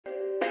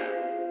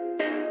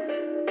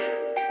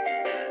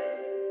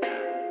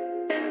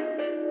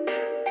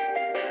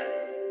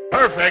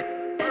Perfect.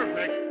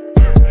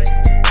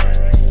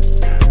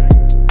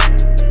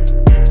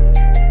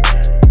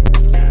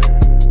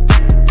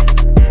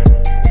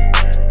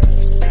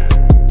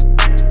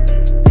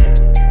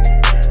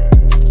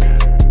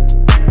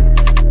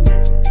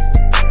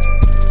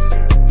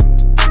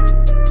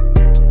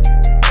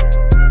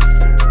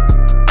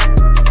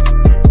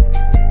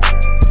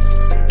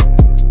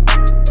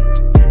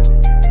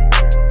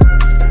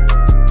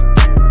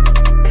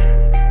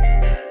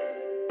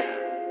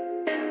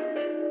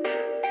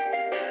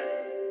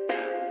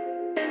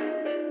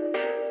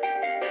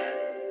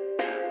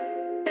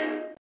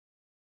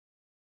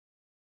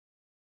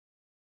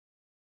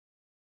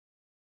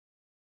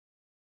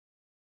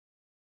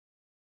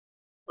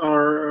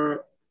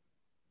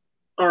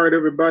 All right,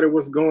 everybody,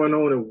 what's going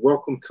on? And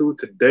welcome to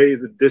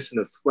today's edition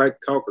of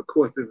SWACTalk. Of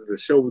course, this is the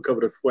show we cover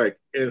the SWAC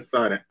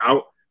inside and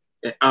out.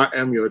 And I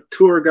am your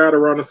tour guide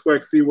around the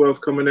SWAC Seawells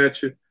coming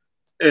at you.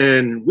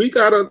 And we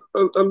got a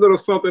little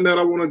something that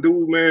I want to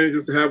do, man,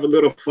 just to have a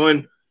little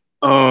fun.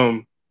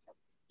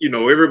 You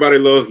know, everybody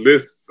loves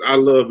lists. I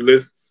love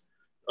lists.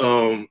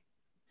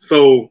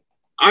 So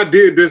I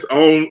did this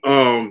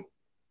on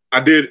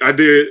I did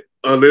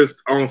a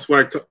list on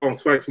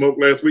SWAC Smoke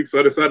last week, so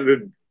I decided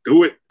to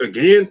do it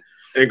again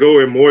and go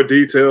in more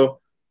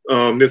detail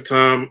this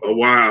time of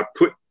why I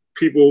put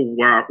people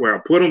where I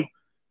put them.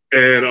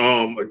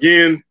 And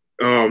again,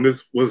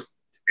 this was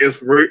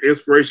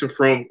inspiration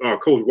from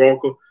Coach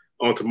Walker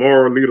on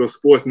Tomorrow Leader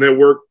Sports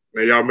Network.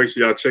 And y'all make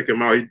sure y'all check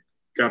him out. He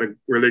got a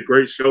really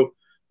great show.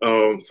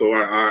 So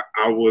I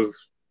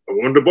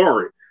wanted to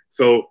borrow it.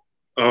 So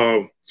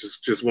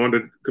just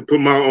wanted to put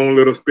my own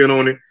little spin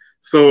on it.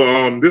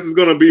 So this is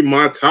going to be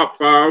my top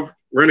 5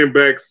 running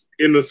backs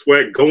in the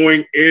SWAC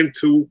going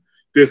into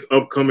this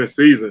upcoming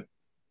season.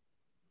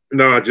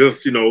 Now,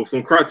 just, you know,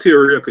 some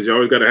criteria, because you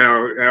always got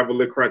to have a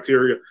little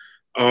criteria.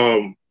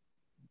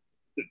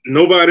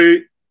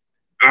 Nobody,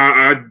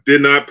 I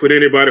did not put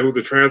anybody who's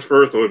a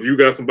transfer. So if you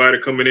got somebody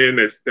coming in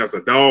that's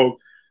a dog,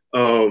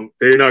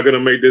 they're not going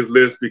to make this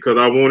list because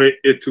I wanted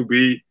it to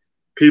be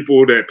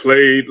people that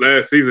played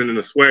last season in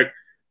the SWAC.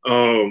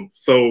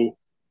 So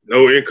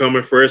no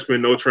incoming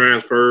freshmen, no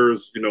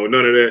transfers, you know,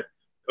 none of that.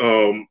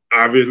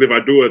 Obviously, if I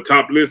do a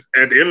top list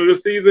at the end of the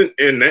season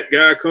and that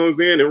guy comes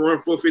in and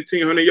runs for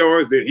 1,500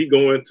 yards, then he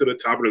going to the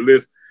top of the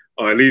list,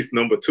 or at least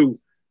number 2.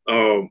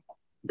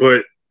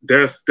 But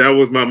that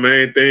was my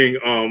main thing.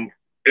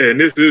 And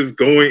this is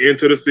going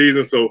into the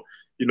season, so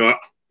you know,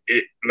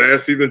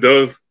 last season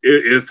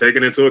is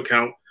taken into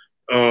account.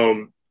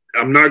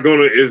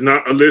 It's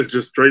not a list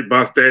just straight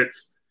by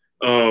stats.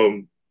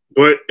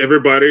 But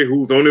everybody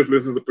who's on this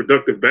list is a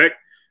productive back.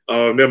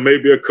 There may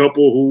be a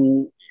couple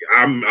who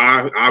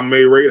I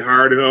may rate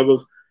higher than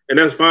others, and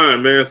that's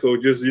fine, man. So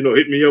just, you know,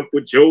 hit me up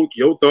with your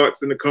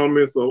thoughts in the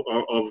comments of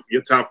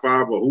your top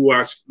 5 or who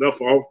I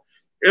left off,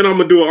 and I'm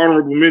gonna do an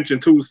honorable mention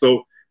too.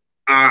 So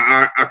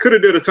I could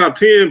have did a top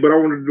 10, but I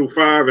wanted to do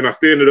 5, and I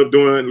still ended up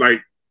doing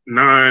like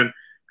 9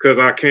 because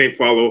I can't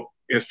follow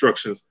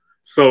instructions.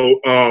 So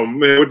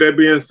man, with that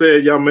being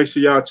said, y'all make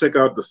sure y'all check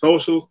out the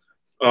socials.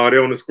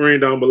 They're on the screen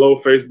down below.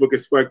 Facebook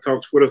is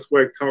SWACTalk, Twitter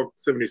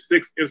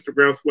SWACTalk76,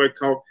 Instagram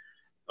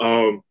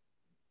SWACTalk.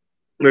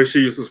 Make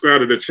sure you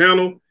subscribe to the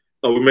channel.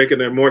 We're making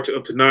that march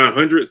up to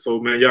 900. So,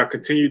 man, y'all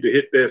continue to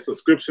hit that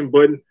subscription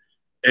button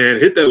and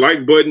hit that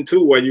like button,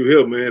 too, while you're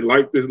here, man.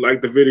 Like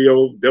the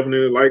video.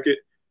 Definitely like it.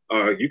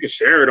 You can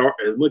share it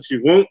as much as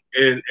you want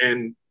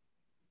and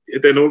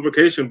hit that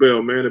notification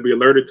bell, man, to be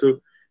alerted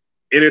to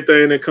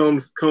anything that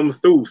comes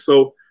through.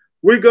 So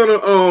we're going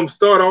to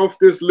start off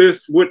this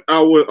list with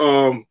our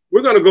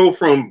we're going to go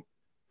from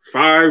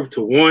 5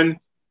 to 1.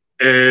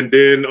 And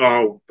then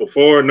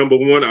before number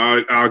 1,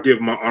 I'll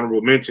give my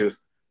honorable mentions.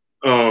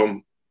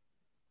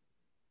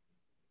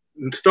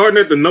 Starting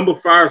at the number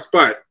 5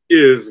 spot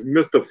is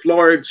Mr.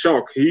 Floyd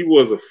Chalk. He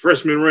was a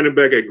freshman running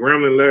back at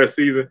Grambling last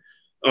season.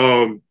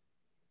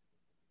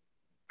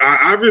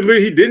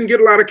 Obviously, he didn't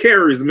get a lot of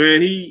carries,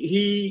 man.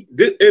 He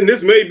did, and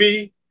this may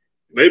be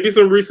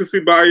some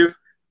recency bias.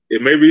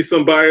 It may be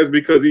some bias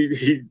because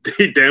he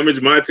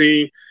damaged my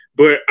team.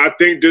 But I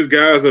think this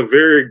guy's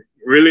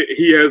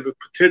he has the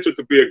potential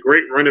to be a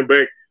great running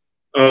back.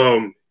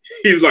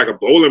 He's like a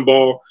bowling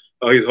ball.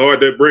 He's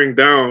hard to bring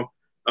down.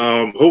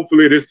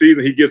 Hopefully this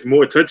season he gets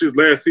more touches.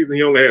 Last season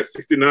he only had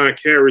 69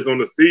 carries on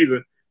the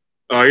season.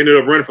 He ended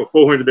up running for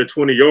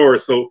 420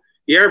 yards. So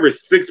he averaged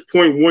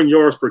 6.1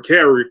 yards per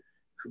carry.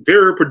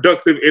 Very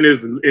productive in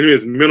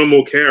his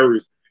minimal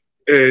carries.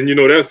 And, you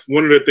know, that's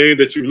one of the things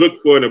that you look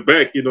for in the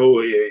back. You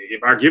know,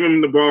 if I give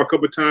him the ball a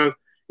couple of times,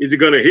 is he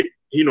going to hit?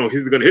 You know,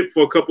 he's going to hit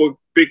for a couple of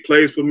big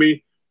plays for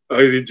me.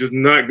 Is he just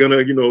not going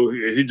to, you know,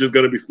 he's just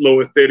going to be slow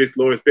and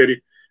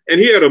steady. And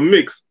he had a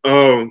mix.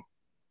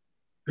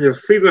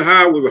 His season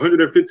high was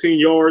 115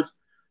 yards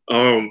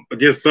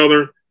against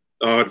Southern.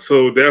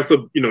 So that's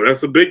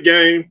a big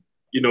game.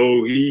 You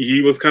know,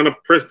 he was kind of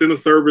pressed in the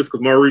service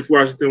because Maurice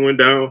Washington went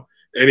down.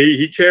 And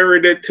he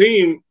carried that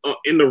team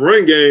in the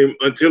run game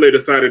until they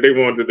decided they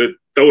wanted to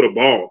throw the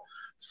ball.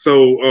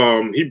 So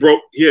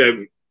he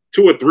had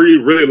two or three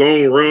really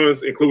long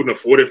runs, including a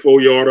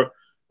 44-yarder,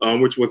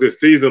 which was his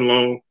season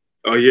long.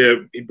 Yeah,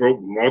 he broke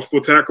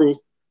multiple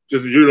tackles.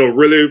 Just,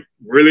 really,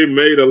 really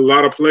made a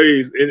lot of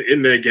plays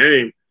in that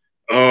game.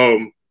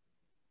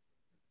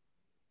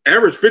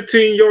 Averaged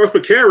 15 yards per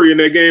carry in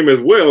that game as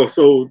well.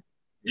 So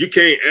you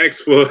can't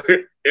ask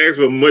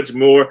for much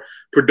more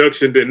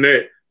production than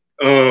that.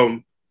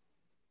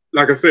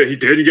 Like I said, he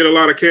didn't get a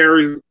lot of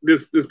carries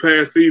this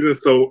past season,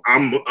 so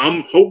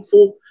I'm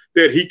hopeful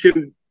that he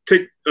can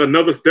take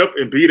another step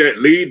and be that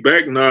lead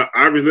back. Now,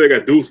 obviously, I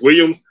got Deuce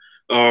Williams.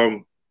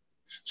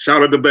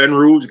 Shout out to Baton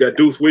Rouge. Got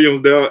Deuce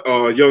Williams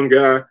there, young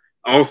guy,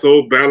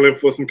 also battling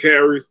for some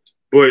carries.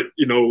 But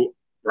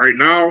right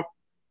now,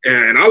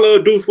 and I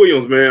love Deuce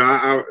Williams,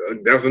 man.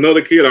 That's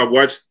another kid I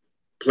watched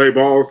play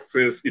ball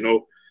since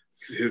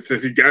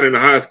since he got into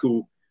high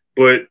school.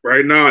 But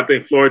right now, I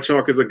think Floyd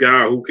Chalk is a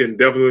guy who can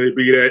definitely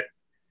be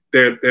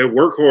that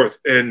workhorse,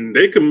 and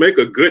they can make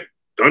a good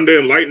thunder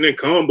and lightning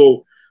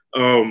combo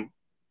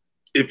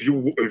if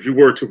you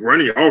were to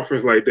run your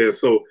offense like that.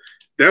 So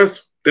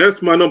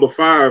that's my number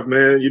 5,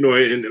 man.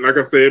 And like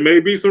I said, it may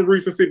be some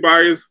recency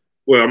bias.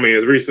 Well, I mean,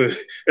 as recent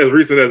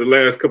as the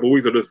last couple of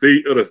weeks of the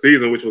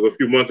season, which was a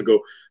few months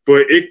ago.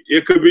 But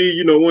it could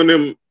be, one of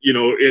them.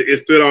 It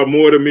stood out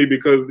more to me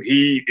because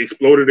he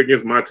exploded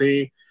against my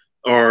team.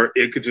 Or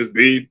it could just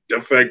be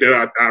the fact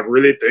that I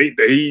really think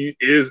that he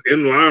is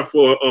in line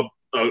for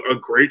a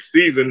great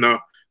season. Now,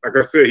 like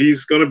I said,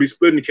 he's going to be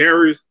splitting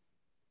carries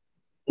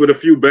with a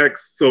few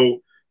backs.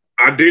 So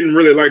I didn't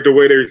really like the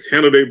way they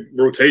handled their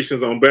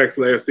rotations on backs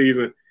last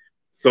season.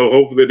 So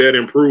hopefully that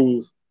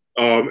improves.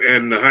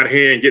 And the hot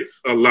hand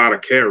gets a lot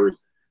of carries.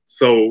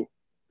 So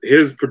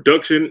his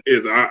production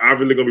is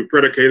obviously going to be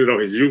predicated on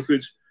his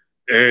usage.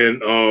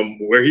 And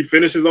where he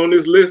finishes on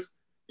this list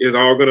is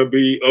all going to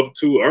be up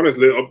to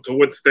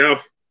what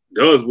staff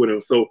does with him.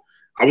 So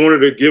I wanted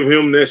to give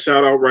him that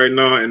shout out right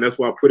now, and that's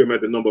why I put him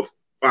at the number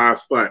 5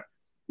 spot.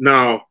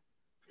 Now,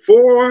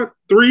 4,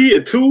 3,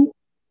 and 2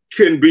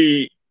 can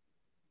be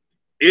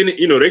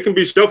they can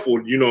be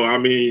shuffled. I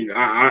mean,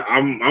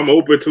 I'm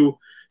open to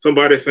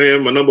somebody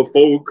saying my number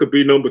 4 could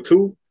be number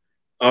 2.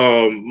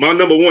 My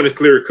number 1 is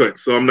clear cut,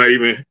 so I'm not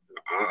even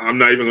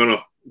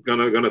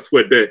gonna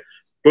sweat that.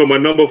 But my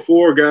number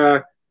 4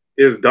 guy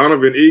is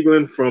Donovan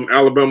Eaglin from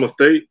Alabama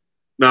State.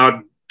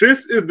 Now,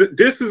 this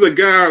is a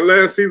guy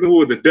last season who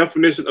was the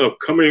definition of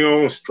coming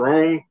on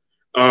strong.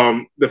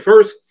 The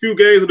first few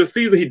games of the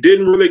season, he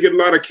didn't really get a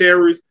lot of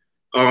carries,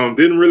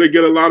 didn't really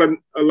get a lot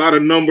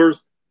of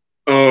numbers.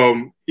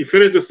 He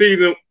finished the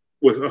season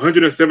with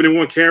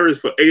 171 carries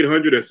for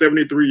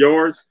 873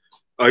 yards.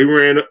 He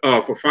ran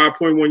for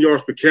 5.1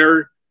 yards per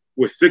carry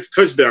with 6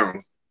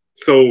 touchdowns.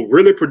 So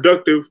really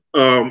productive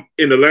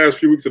in the last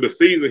few weeks of the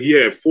season. He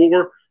had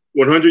 4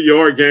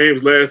 100-yard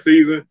games last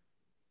season,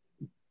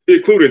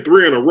 including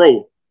 3 in a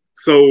row.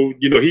 So,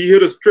 he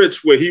hit a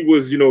stretch where he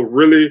was,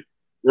 really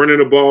running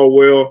the ball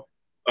well.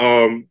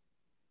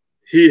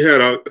 He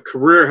had a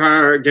career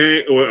high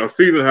game or a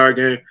season high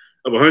game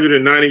of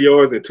 190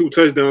 yards and 2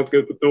 touchdowns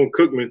against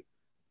Bethune-Cookman.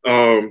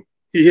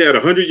 He had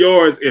 100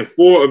 yards in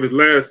 4 of his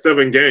last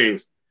 7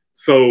 games.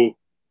 So,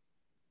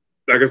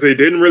 like I said, he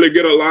didn't really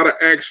get a lot of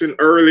action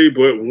early,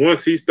 but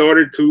once he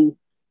started to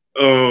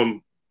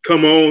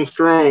come on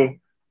strong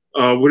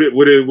with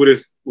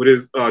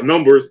his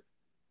numbers,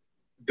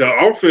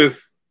 the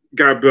offense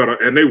got better,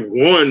 and they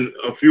won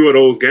a few of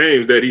those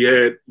games that he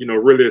had,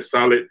 really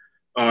solid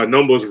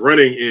numbers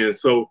running in.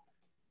 So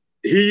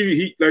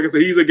he like I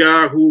said, he's a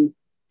guy who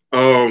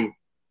can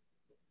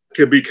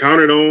be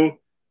counted on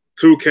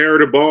to carry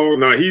the ball.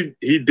 Now he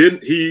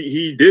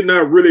did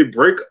not really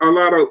break a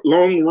lot of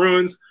long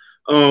runs.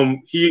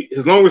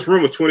 His longest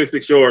run was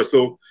 26 yards.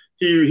 So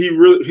he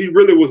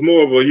really was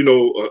more of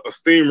a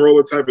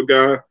steamroller type of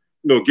guy.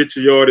 Get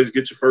your yardage,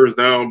 get your first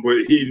down, but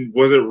he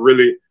wasn't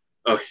really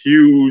a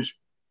huge,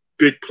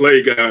 big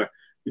play guy.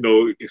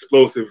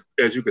 Explosive,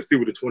 as you can see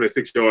with the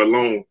 26-yard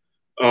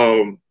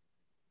long.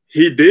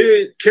 He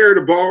did carry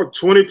the ball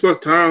 20 plus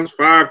times,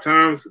 5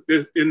 times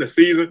in the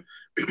season.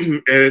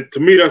 And to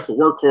me, that's a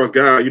workhorse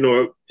guy.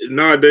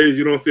 Nowadays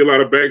you don't see a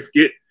lot of backs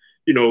get,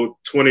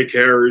 20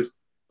 carries,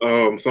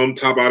 some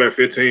top out at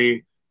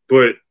 15.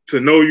 But to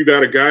know you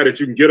got a guy that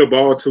you can get a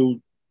ball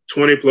to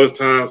 20 plus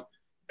times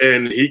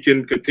and he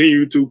can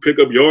continue to pick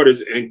up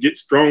yardage and get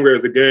stronger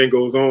as the game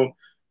goes on,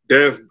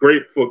 that's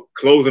great for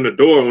closing the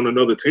door on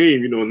another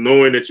team,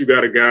 knowing that you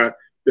got a guy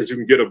that you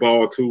can get a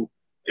ball to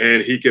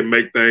and he can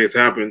make things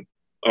happen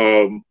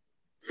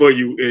for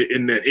you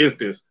in that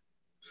instance.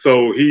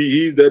 So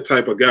he's that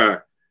type of guy.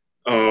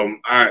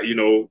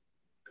 I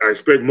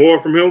expect more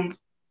from him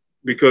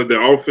because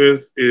the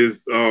offense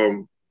is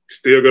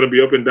still going to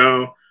be up and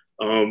down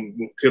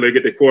till they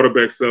get the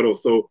quarterback settled.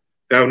 So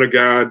having a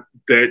guy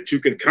that you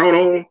can count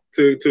on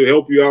to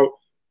help you out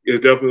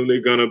is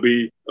definitely going to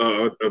be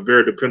a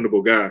very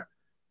dependable guy.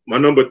 My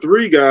number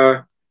 3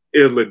 guy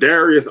is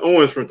Ladarius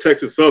Owens from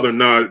Texas Southern.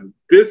 Now,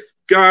 this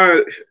guy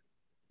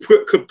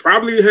could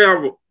probably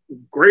have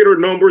greater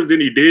numbers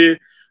than he did,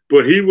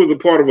 but he was a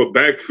part of a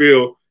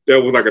backfield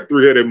that was like a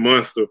three-headed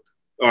monster.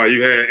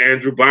 You had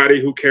Andrew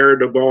Body, who carried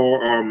the ball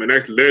and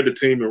actually led the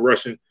team in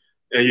rushing.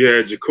 And you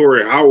had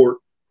Ja'Cory Howard,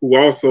 who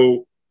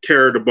also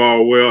carried the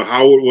ball well.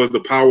 Howard was the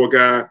power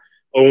guy.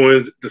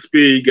 Owens, the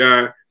speed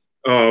guy.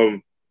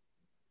 So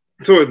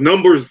his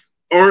numbers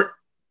aren't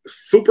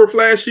super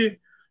flashy,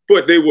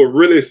 but they were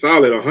really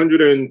solid.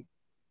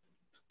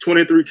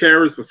 123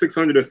 carries for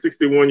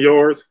 661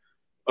 yards,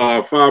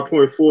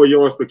 5.4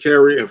 yards per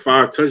carry, and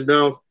 5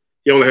 touchdowns.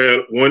 He only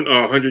had one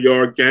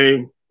 100-yard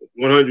game,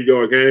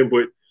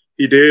 but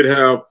he did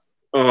have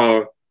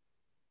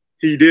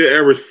he did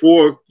average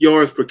 4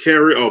 yards per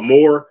carry or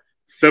more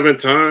 7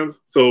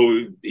 times.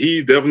 So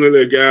he's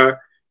definitely a guy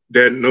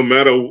that no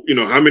matter, you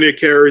know, how many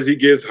carries he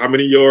gets, how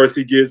many yards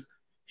he gets,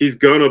 he's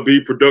gonna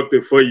be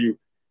productive for you.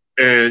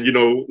 And, you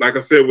know, like I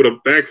said, with a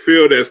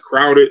backfield that's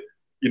crowded,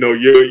 you know,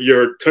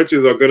 your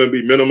touches are gonna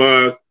be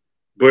minimized.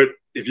 But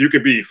if you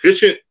can be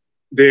efficient,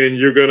 then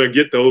you're gonna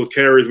get those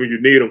carries when you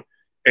need them.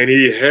 And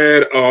he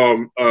had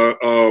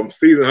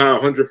season high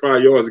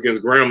 105 yards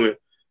against Grambling,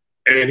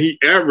 and he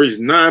averaged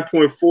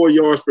 9.4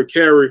 yards per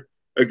carry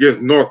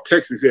against North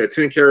Texas. He had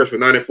 10 carries for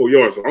 94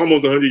 yards, so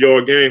almost a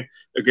 100-yard game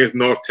against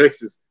North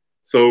Texas.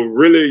 So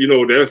really, you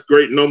know, that's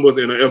great numbers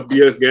in an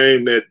FBS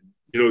game that,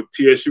 you know,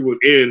 TSU was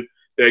in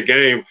that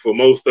game for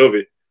most of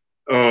it.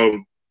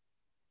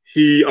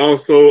 He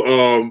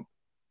also,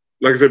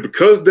 like I said,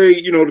 because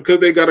they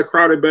got a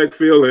crowded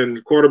backfield and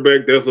the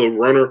quarterback that's a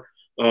runner,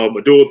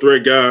 a dual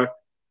threat guy,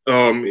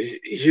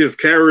 his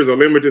carries are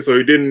limited, so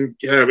he didn't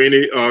have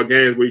any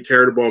games where he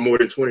carried the ball more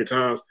than 20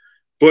 times.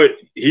 But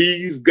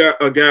he's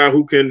got a guy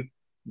who can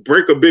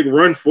break a big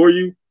run for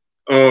you.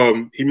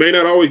 He may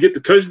not always get the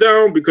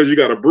touchdown because you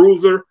got a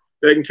bruiser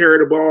that can carry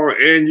the ball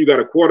and you got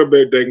a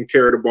quarterback that can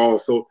carry the ball.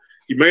 So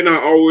he may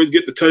not always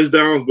get the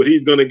touchdowns, but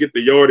he's going to get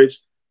the yardage.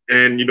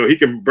 And, you know, he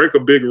can break a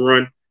big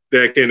run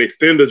that can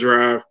extend the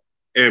drive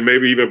and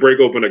maybe even break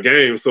open a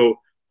game. So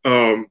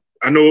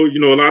I know, you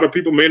know, a lot of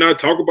people may not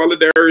talk about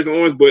Ladarius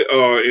Owens, but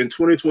in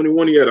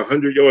 2021, he had a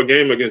 100-yard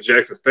game against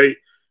Jackson State,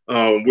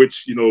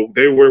 which, you know,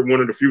 they were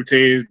one of the few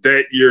teams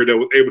that year that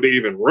was able to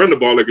even run the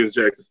ball against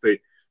Jackson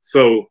State.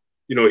 So,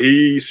 you know,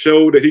 he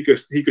showed that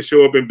he could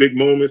show up in big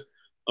moments.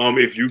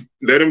 If you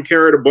let him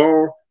carry the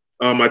ball,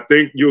 I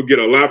think you'll get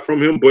a lot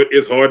from him, but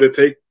it's hard to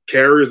take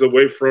carries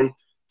away from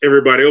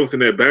everybody else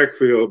in that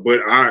backfield. But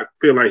I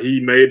feel like he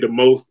made the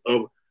most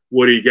of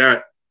what he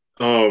got,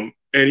 and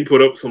he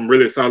put up some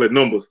really solid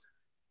numbers.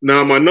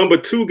 Now, my number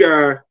 2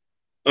 guy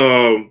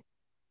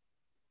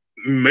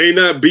may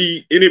not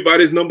be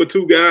anybody's number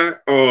 2 guy,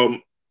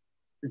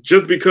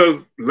 just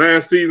because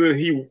last season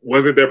he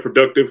wasn't that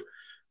productive,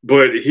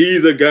 but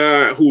he's a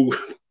guy who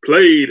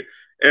played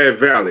at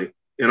Valley,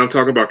 and I'm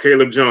talking about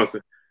Caleb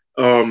Johnson.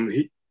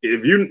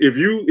 If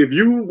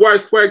you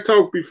watch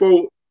SWACTalk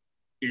before,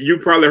 you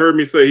probably heard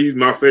me say he's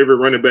my favorite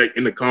running back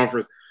in the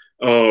conference,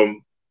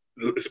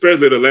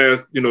 especially the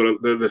last, you know,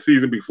 the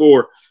season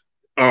before.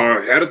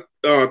 Had a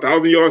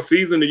 1,000-yard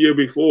season the year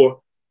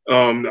before.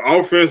 The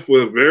offense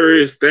was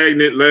very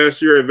stagnant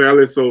last year at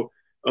Valley, so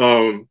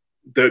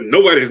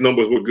nobody's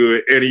numbers were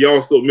good, and he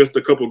also missed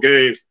a couple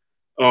games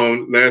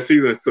last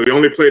season. So he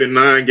only played in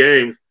 9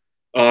 games,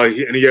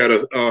 and he had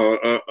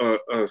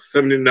a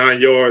 79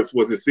 yards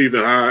was his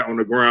season high on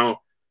the ground.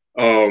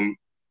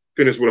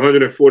 Finished with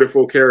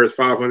 144 carries,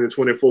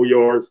 524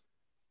 yards,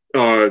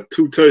 2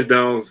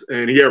 touchdowns,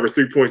 and he averaged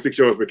 3.6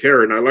 yards per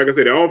carry. Now, like I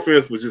said, the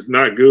offense was just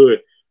not good.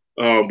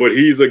 But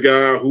he's a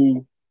guy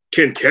who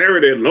can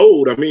carry that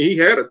load. I mean, he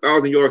had a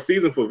 1,000-yard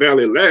season for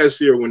Valley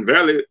last year when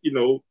Valley, you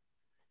know,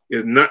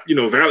 is not, you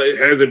know, Valley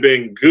hasn't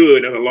been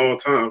good in a long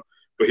time,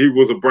 but he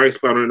was a bright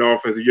spot on the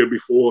offense the year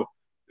before.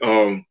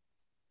 The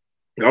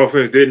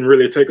offense didn't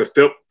really take a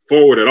step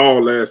forward at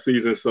all last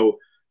season. So,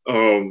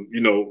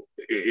 you know,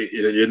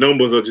 your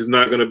numbers are just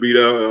not going to be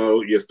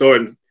there. You're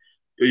starting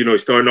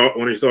off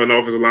when you're starting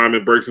offensive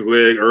lineman breaks his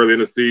leg early in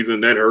the season,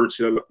 that hurts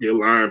your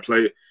line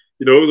play.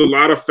 You know, it was a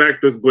lot of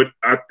factors, but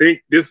I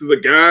think this is a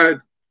guy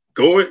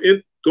going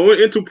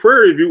into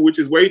Prairie View, which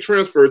is where he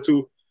transferred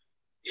to.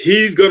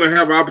 He's going to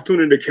have an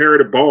opportunity to carry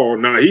the ball.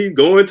 Now, he's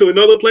going to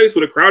another place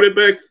with a crowded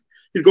back.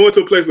 He's going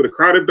to a place with a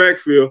crowded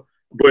backfield,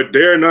 but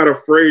they're not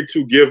afraid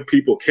to give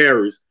people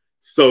carries.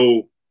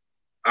 So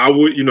I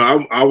would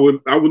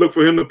look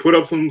for him to put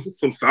up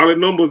some solid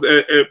numbers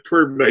at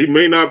Prairie View. He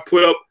may not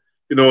put up,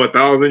 you know,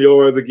 1,000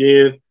 yards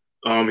again.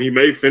 He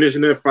may finish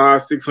in that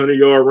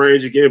 500-600-yard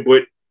range again,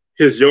 but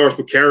his yards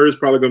per carry is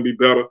probably going to be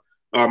better.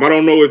 I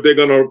don't know if they're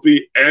going to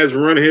be as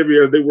run heavy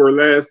as they were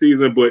last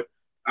season, but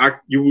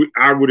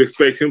I would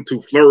expect him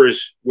to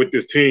flourish with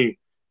this team.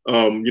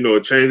 You know,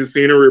 a change of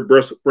scenery,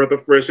 breath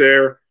of fresh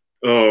air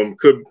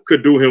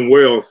could do him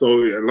well.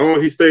 So as long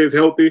as he stays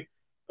healthy,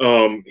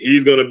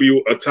 he's going to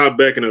be a top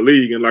back in the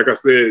league. And like I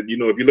said, you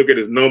know, if you look at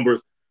his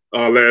numbers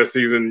last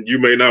season, you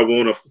may not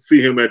want to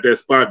see him at that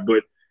spot,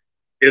 but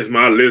it's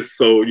my list.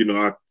 So, you know,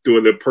 I do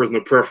a little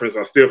personal preference.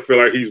 I still feel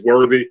like he's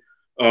worthy.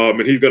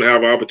 And he's going to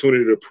have an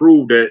opportunity to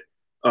prove that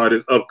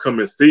this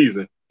upcoming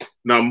season.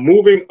 Now,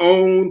 moving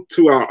on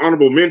to our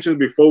honorable mentions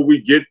before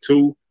we get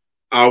to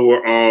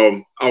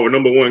our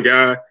number one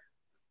guy.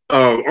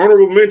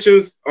 Honorable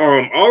mentions.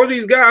 All of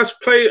these guys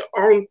play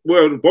on.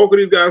 Well, the bulk of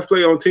these guys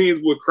play on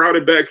teams with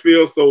crowded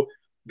backfield, so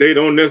they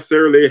don't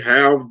necessarily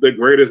have the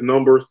greatest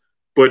numbers.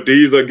 But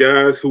these are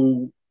guys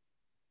who,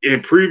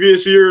 in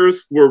previous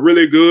years, were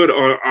really good,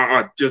 or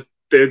are just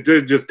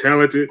they're just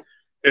talented,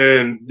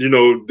 and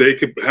they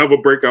could have a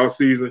breakout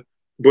season.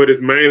 But it's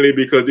mainly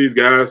because these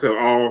guys have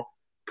all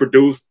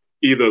produced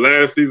either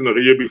last season or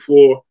the year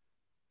before.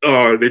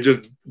 They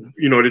just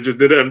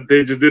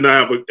did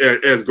not have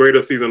as great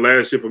a season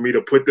last year for me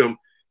to put them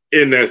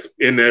in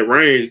that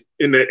range,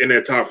 in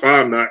that top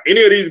five. Now,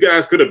 any of these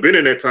guys could have been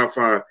in that top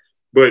five,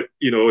 but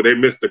they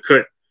missed the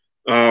cut.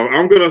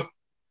 I'm gonna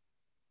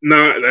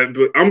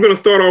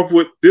start off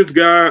with this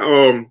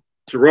guy,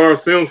 Gerard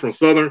Sims from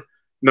Southern.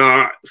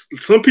 Now,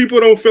 some people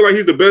don't feel like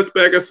he's the best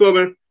back at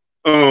Southern.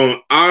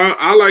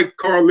 I like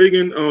Carl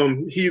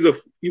Ligon. He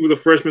was a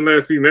freshman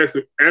last season.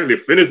 Actually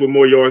finished with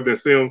more yards than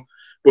Sims.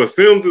 But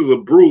Sims is a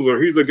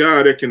bruiser. He's a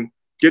guy that can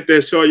get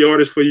that short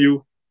yardage for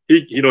you.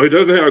 He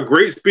doesn't have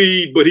great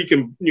speed, but he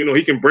can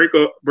break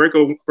a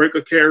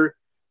carry.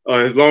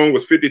 His long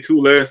was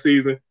 52 last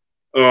season.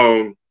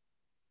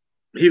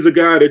 He's a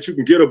guy that you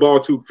can get a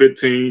ball to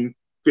 15,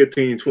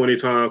 20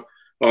 times.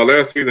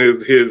 Last season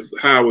his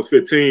high was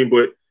 15,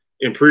 but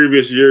in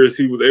previous years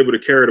he was able to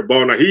carry the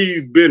ball. Now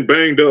he's been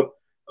banged up,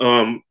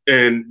 and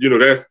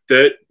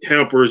that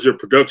hampers your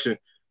production.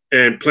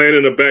 And playing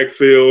in the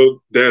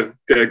backfield,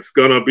 that's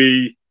gonna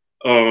be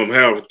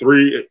have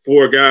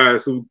 3-4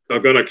 guys who are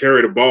gonna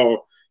carry the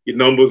ball. Your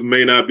numbers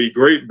may not be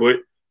great,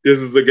 but this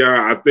is a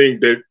guy I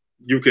think that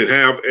you can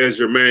have as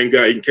your main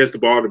guy. He can catch the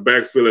ball in the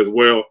backfield as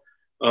well.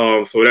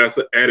 So that's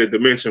an added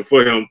dimension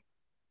for him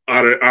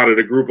out of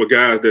the group of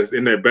guys that's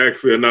in that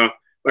backfield. Now,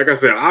 like I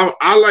said,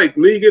 I like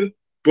Ligon,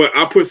 but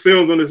I put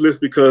Sims on this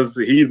list because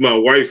he's my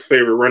wife's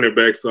favorite running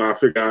back. So I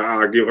figure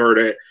I'll give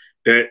her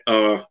that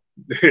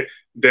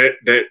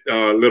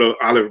little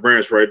olive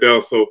branch right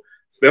there. So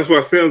that's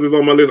why Sims is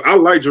on my list. I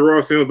like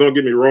Gerard Sims, don't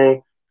get me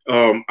wrong.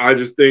 I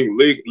just think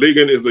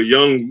Ligon is a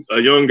young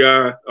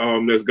guy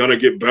that's gonna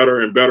get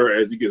better and better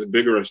as he gets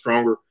bigger and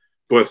stronger.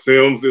 But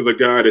Sims is a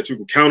guy that you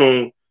can count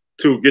on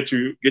to get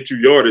you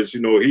yardage.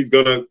 He's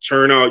gonna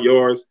churn out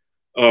yards,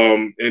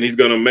 and he's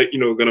gonna make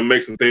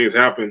some things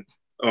happen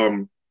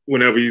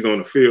whenever he's on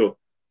the field.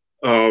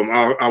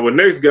 Our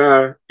next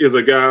guy is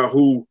a guy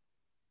who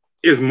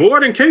is more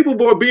than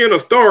capable of being a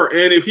star,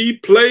 and if he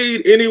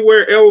played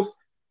anywhere else,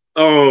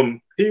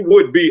 he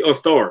would be a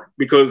star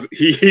because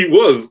he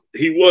was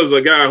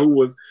a guy who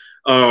was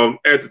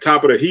at the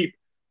top of the heap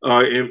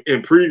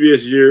in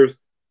previous years,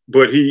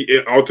 but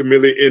he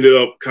ultimately ended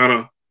up kind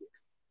of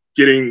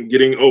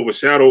getting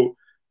overshadowed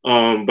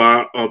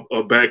by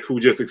a back who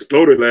just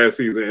exploded last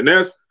season, and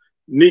that's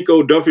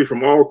Nico Duffy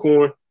from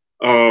Alcorn.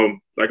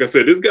 Like I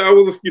said, this guy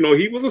was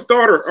he was a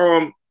starter.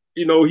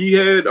 He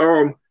had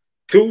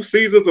 2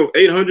 seasons of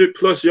 800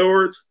 plus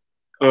yards.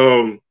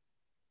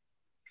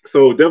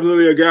 So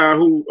definitely a guy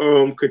who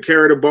could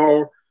carry the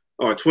ball.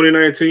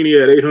 2019, he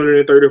had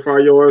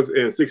 835 yards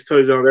and 6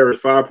 touchdowns, average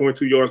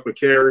 5.2 yards per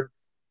carry.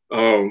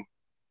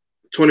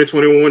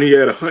 2021, he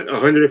had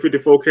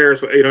 154 carries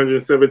for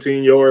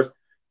 817 yards,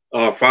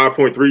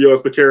 5.3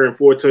 yards per carry and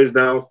 4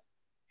 touchdowns.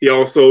 He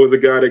also is a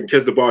guy that can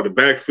catch the ball in the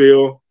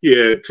backfield. He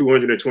had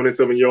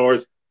 227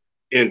 yards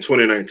in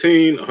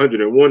 2019,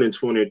 101 in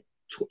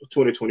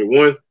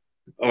 2021.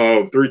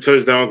 3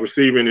 touchdowns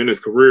receiving in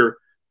his career.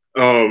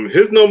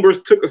 His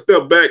numbers took a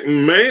step back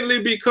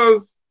mainly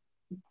because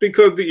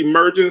the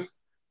emergence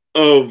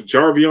of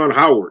Jarvion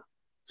Howard.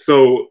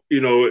 So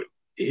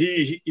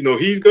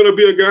he's gonna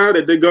be a guy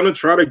that they're gonna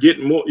try to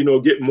get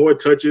more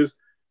touches,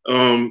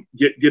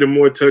 get him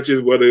more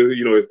touches, whether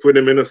it's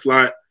putting him in a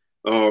slot,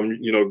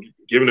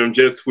 giving him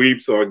jet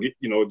sweeps or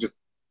just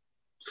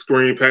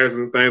screen passes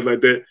and things like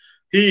that.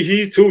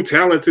 He's too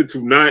talented to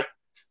not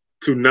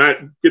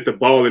get the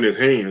ball in his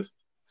hands.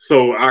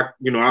 So I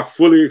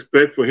fully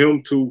expect for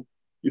him to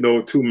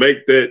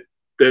make that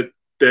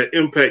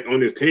impact on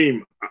his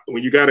team.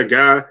 When you got a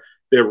guy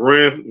that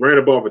ran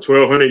the ball for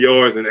 1,200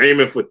 yards and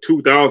aiming for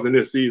 2,000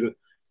 this season,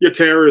 your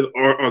carries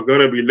are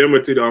going to be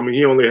limited. I mean,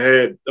 he only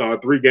had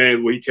 3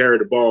 games where he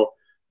carried the ball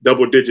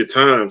double-digit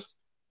times.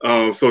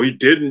 So he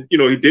didn't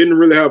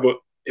really have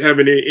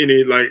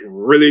any like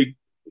really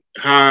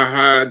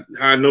high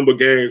number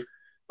games.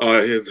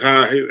 His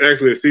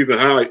season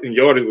high in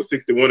yardage was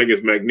 61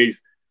 against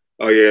McNeese.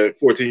 He had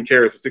 14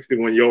 carries for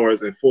 61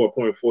 yards and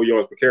 4.4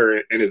 yards per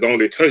carry, and his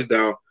only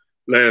touchdown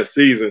last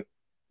season.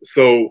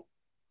 So,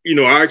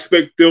 I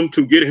expect them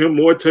to get him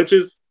more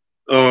touches,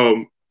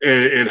 and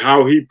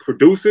how he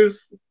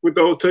produces with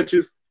those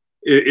touches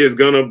is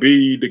gonna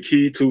be the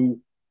key to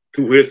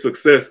his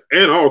success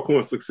and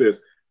Alcorn's success.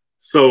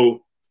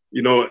 So,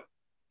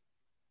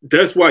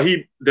 that's why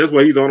he's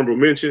honorable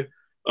mention.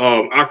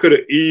 I could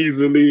have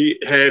easily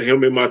had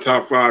him in my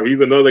top 5.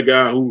 He's another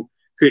guy who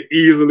could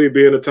easily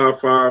be in the top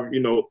 5.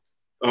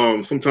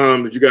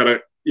 Sometimes you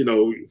gotta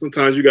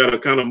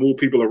kind of move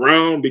people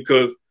around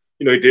because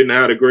he didn't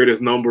have the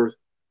greatest numbers.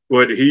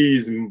 but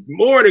he's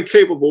more than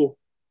capable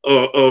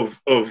of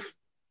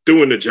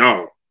doing the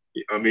job.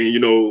 I mean,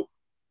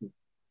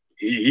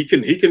 he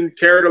can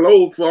carry the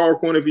load for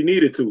Alcorn if he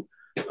needed to,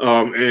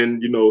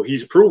 and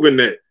he's proven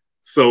that.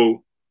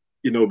 So,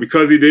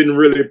 because he didn't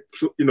really,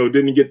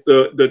 didn't get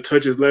the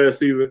touches last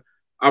season,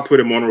 I put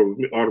him on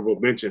honorable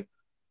mention.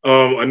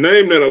 A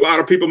name that a lot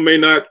of people may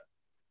not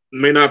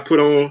put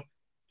on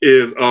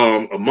is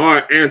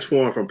Ahmad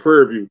Antoine from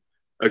Prairie View.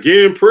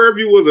 Again, Prairie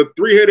View was a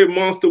three-headed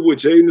monster with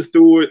Jaden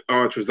Stewart,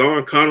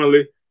 Trezon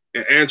Connolly,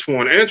 and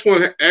Antoine.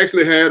 Antoine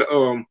actually had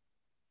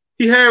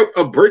he had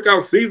a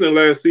breakout season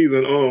last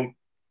season.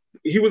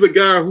 He was a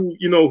guy who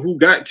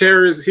got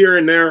carries here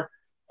and there.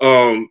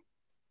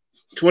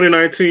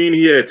 2019,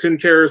 he had 10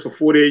 carries for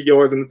 48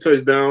 yards and a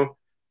touchdown.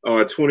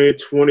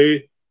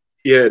 2020,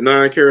 he had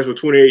 9 carries for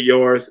 28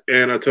 yards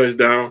and a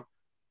touchdown.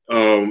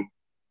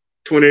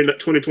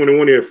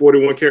 2021, he had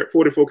 44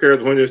 carries,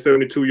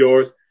 172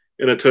 yards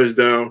and a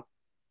touchdown.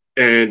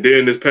 And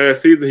then this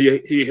past season,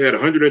 he had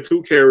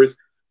 102 carries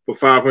for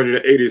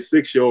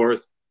 586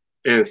 yards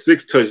and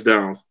 6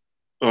 touchdowns.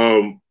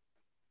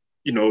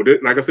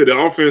 Like I said, the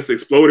offense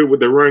exploded with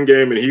the run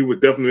game, and he was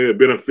definitely a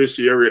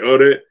beneficiary of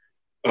that.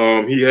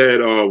 He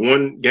had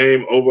one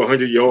game over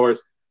 100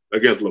 yards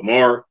against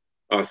Lamar,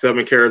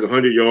 7 carries,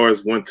 100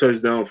 yards, 1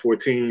 touchdown,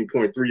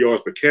 14.3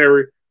 yards per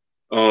carry.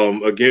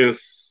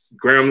 Against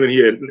Grambling, he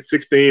had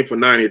 16 for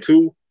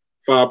 92,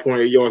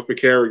 5.8 yards per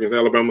carry. Against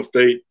Alabama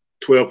State,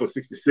 12 for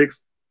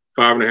 66,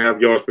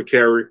 5.5 yards per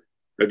carry.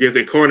 Against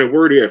Incarnate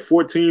Word, he had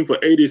 14 for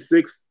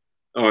 86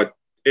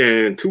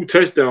 and 2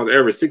 touchdowns,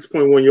 average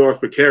 6.1 yards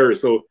per carry.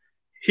 So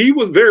he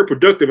was very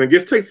productive. And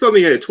against Texas Southern,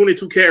 he had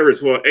 22 carries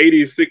for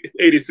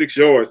 86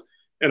 yards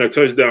and a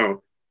touchdown.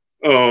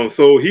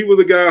 So he was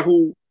a guy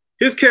who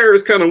his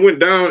carries kind of went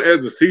down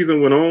as the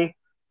season went on.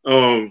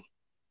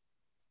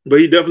 But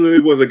he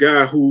definitely was a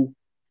guy who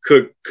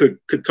could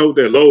tote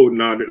that load.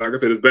 Now, like I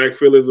said, his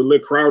backfield is a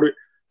little crowded.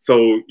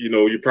 So,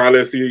 you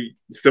probably see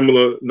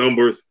similar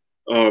numbers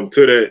to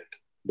that.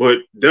 But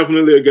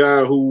definitely a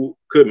guy who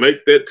could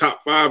make that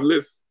top 5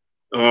 list.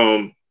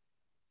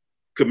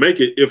 Could make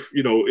it if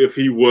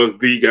he was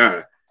the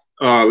guy.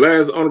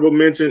 Last honorable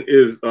mention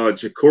is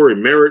Ja'Cory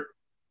Merritt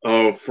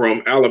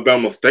from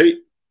Alabama State.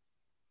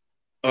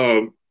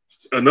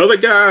 Another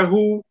guy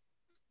who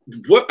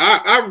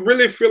I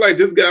really feel like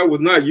this guy was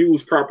not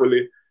used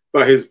properly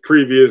by his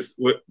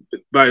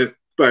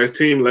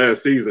team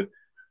last season.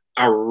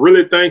 I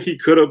really think he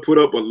could have put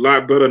up a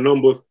lot better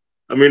numbers.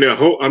 I mean,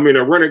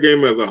 a running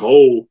game as a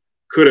whole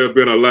could have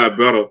been a lot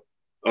better.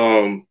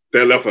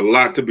 That left a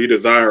lot to be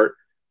desired.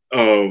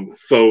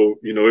 So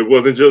it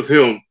wasn't just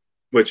him,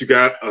 but you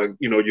got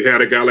you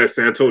had a guy like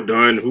Santo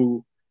Dunn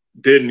who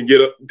didn't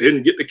get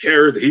the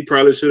carries that he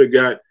probably should have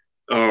got.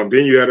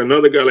 Then you had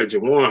another guy like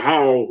Jawan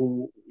Hall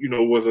who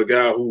was a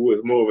guy who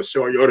was more of a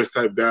short yardage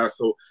type guy.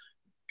 So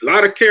a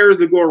lot of carries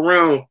to go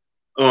around.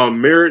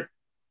 Merritt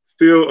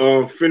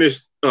still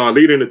finished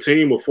leading the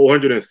team with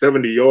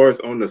 470 yards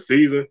on the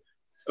season,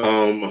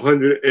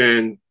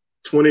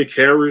 120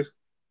 carries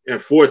and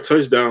 4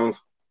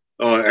 touchdowns.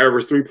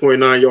 Average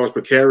 3.9 yards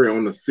per carry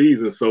on the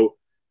season. So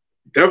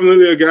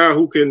definitely a guy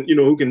who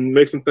can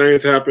make some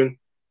things happen.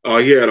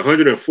 He had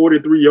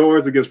 143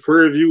 yards against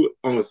Prairie View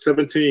on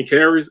 17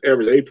 carries,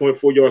 average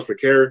 8.4 yards per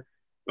carry.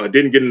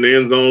 Didn't get in the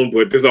end zone,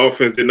 but this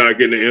offense did not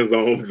get in the end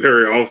zone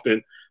very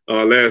often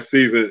last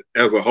season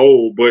as a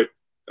whole. But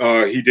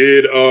he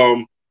did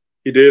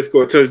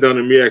score a touchdown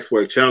in the MEAC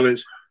SWAC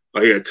Challenge.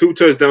 He had 2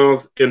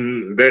 touchdowns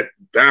in that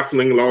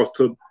baffling loss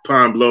to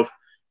Pine Bluff,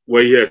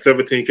 where he had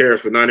 17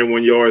 carries for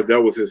 91 yards.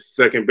 That was his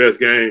second best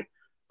game.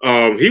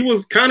 He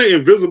was kind of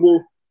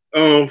invisible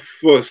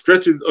for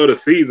stretches of the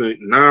season.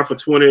 9 for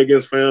 20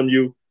 against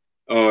FAMU,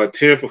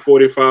 10 for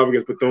 45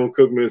 against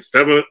Bethune-Cookman,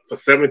 7 for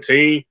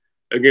 17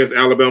 against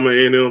Alabama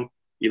A&M,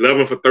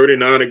 11 for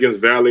 39 against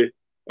Valley,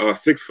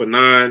 6 for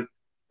 9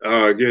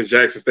 against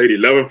Jackson State,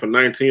 11 for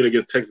 19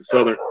 against Texas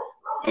Southern,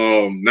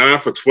 9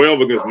 for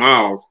 12 against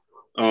Miles,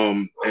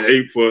 and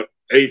 8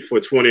 for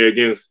 20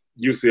 against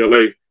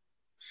UCLA.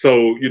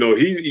 So,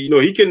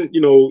 he can,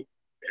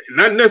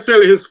 not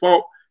necessarily his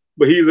fault,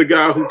 but he's a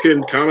guy who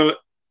can kind of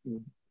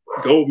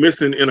go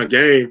missing in a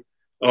game.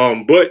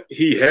 But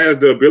he has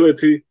the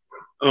ability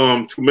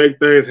to make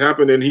things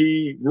happen, and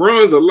he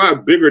runs a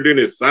lot bigger than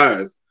his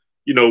size.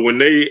 When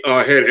they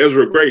had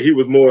Ezra Gray, he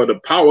was more of the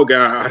power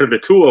guy out of the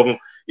two of them,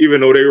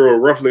 even though they were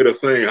roughly the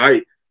same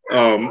height.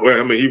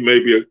 He may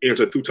be an inch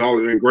or 2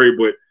 taller than Gray,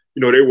 but,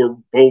 they were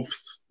both,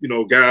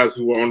 guys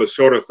who were on the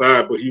shorter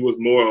side, but he was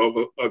more of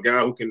a guy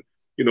who can,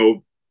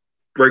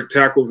 break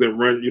tackles and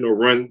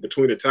run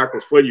between the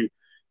tackles for you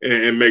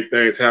and make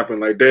things happen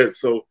like that.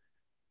 So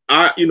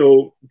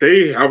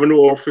they have a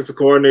new offensive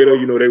coordinator.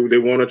 They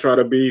want to try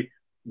to be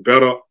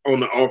better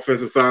on the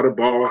offensive side of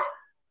the ball.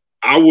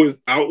 I would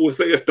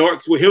say it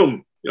starts with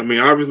him. I mean,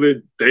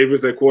 obviously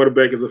Davis at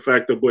quarterback is a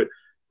factor, but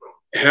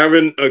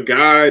having a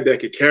guy that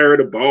can carry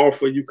the ball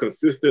for you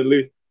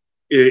consistently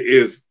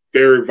is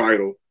very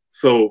vital.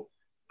 So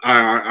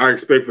I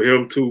expect for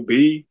him to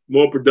be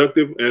more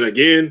productive, and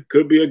again,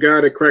 could be a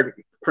guy that crack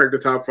the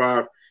top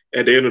 5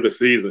 at the end of the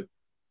season.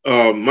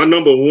 My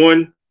number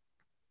 1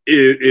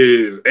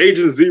 is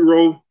Agent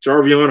Zero,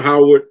 Jarvion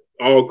Howard,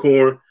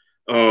 Alcorn.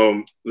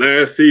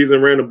 Last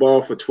season ran the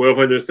ball for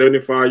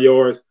 1,275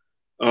 yards.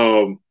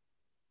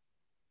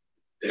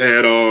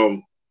 Had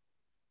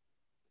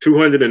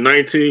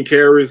 219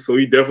 carries, so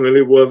he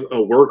definitely was a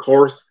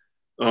workhorse.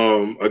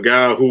 A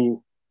guy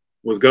who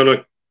was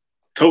gonna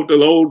tote the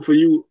load for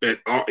you, and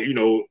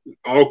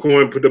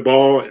Alcorn put the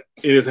ball in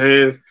his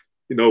hands.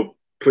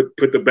 Put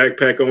the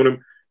backpack on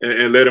him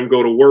and let him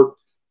go to work.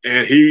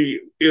 And he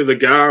is a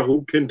guy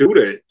who can do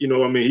that.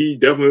 He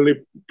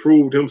definitely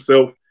proved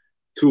himself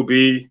to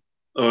be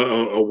a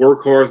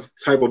workhorse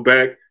type of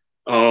back.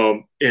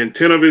 In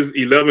 10 of his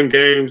 11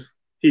 games,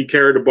 he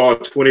carried the ball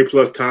 20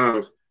 plus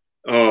times.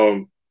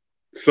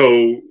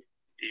 So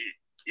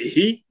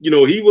he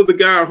was a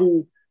guy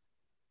who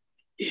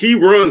he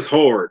runs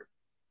hard.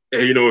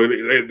 And,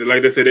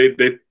 like they said,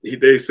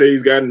 they say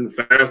he's gotten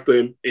faster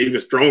and even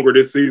stronger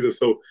this season.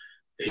 So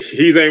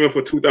he's aiming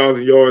for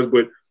 2,000 yards,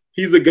 but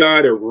he's a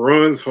guy that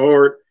runs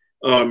hard.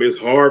 It's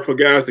hard for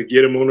guys to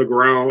get him on the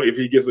ground if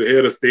he gets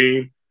ahead of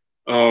steam.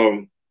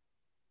 Average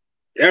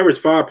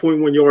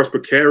 5.1 yards per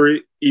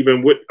carry,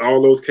 even with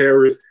all those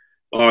carries.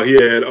 He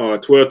had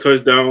 12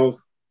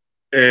 touchdowns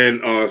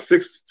and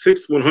six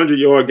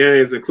 100-yard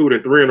games,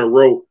 including 3 in a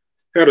row.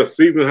 Had a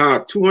season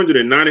high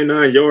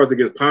 299 yards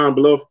against Pine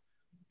Bluff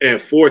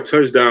and 4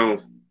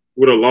 touchdowns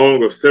with a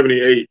long of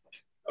 78.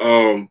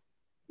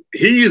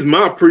 He's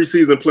my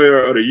preseason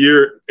player of the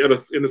year in the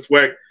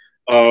SWAC.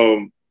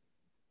 I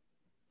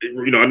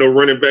know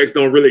running backs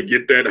don't really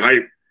get that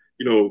hype.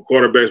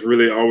 Quarterbacks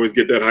really always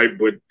get that hype,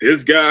 but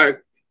this guy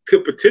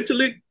could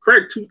potentially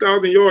crack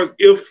 2,000 yards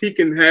if he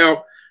can have,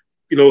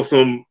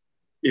 some,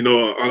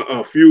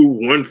 a few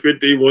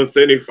 150,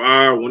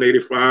 175,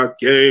 185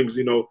 games,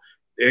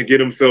 and get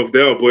himself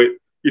there. But,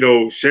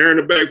 sharing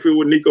the backfield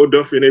with Nico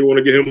Duffy and they want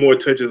to get him more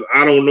touches.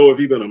 I don't know if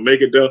he's going to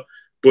make it there,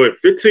 but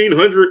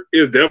 1,500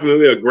 is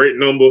definitely a great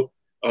number.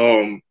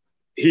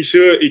 He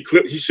should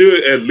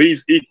at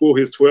least equal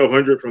his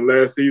 1,200 from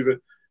last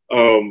season.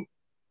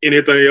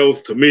 Anything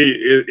else to me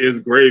is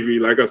gravy.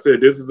 Like I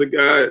said, this is a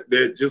guy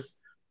that just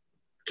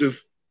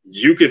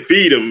you can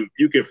feed him.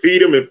 You can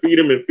feed him and feed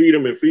him and feed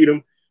him and feed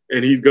him,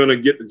 and he's gonna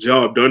get the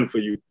job done for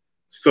you.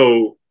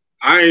 So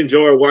I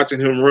enjoy watching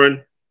him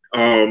run.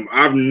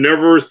 I've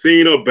never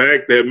seen a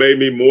back that made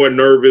me more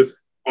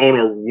nervous on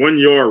a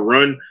 1-yard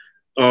run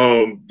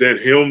than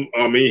him.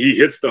 He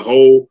hits the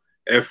hole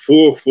at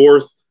full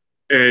force,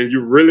 and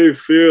you really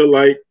feel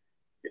like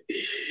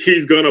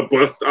he's gonna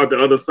bust out the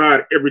other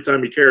side every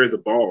time he carries the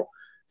ball.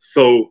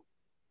 So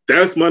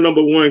that's my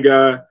number 1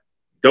 guy.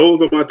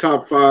 Those are my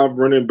top 5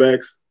 running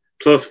backs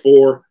plus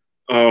 4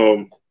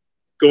 going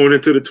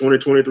into the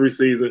 2023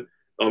 season.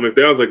 If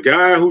there's a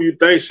guy who you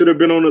think should have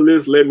been on the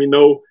list, let me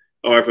know.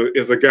 If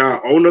it's a guy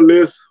on the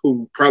list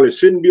who probably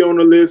shouldn't be on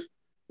the list,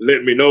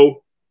 let me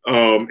know.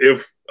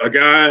 If a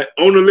guy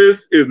on the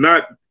list is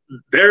not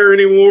there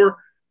anymore,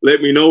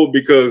 let me know,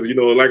 because,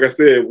 like I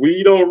said,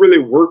 we don't really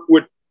work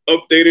with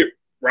updated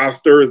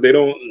rosters.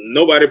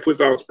 Nobody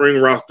puts out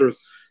spring rosters.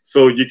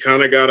 So you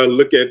kind of got to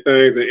look at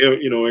things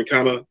and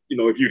kind of,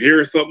 if you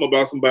hear something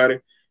about somebody,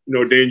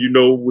 then you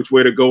know which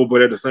way to go.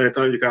 But at the same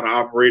time, you're kind of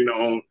operating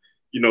on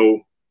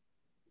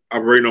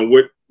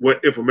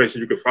what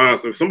information you can find.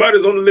 So if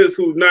somebody's on the list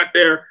who's not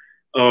there,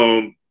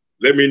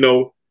 let me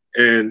know,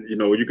 and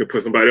you can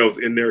put somebody else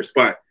in their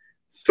spot.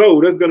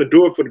 So that's gonna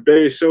do it for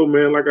today's show,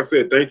 man. Like I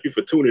said, thank you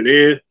for tuning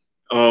in.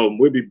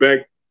 We'll be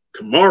back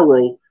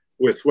tomorrow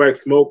with SWAC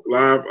Smoke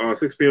live,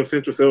 6 p.m.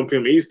 Central, 7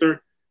 p.m. Eastern,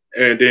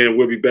 and then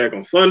we'll be back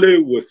on Sunday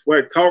with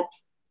SWACTalk.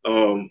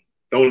 Don't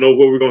know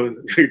what we're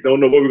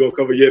gonna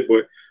cover yet,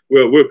 but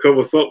we'll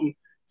cover something.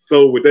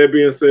 So with that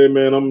being said,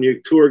 man, I'm your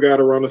tour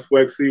guide around the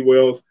SWAC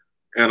Seawells,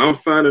 and I'm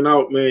signing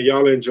out, man.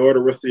 Y'all enjoy the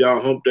rest of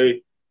y'all hump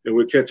day, and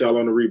we'll catch y'all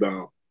on the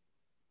rebound.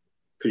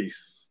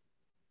 Peace.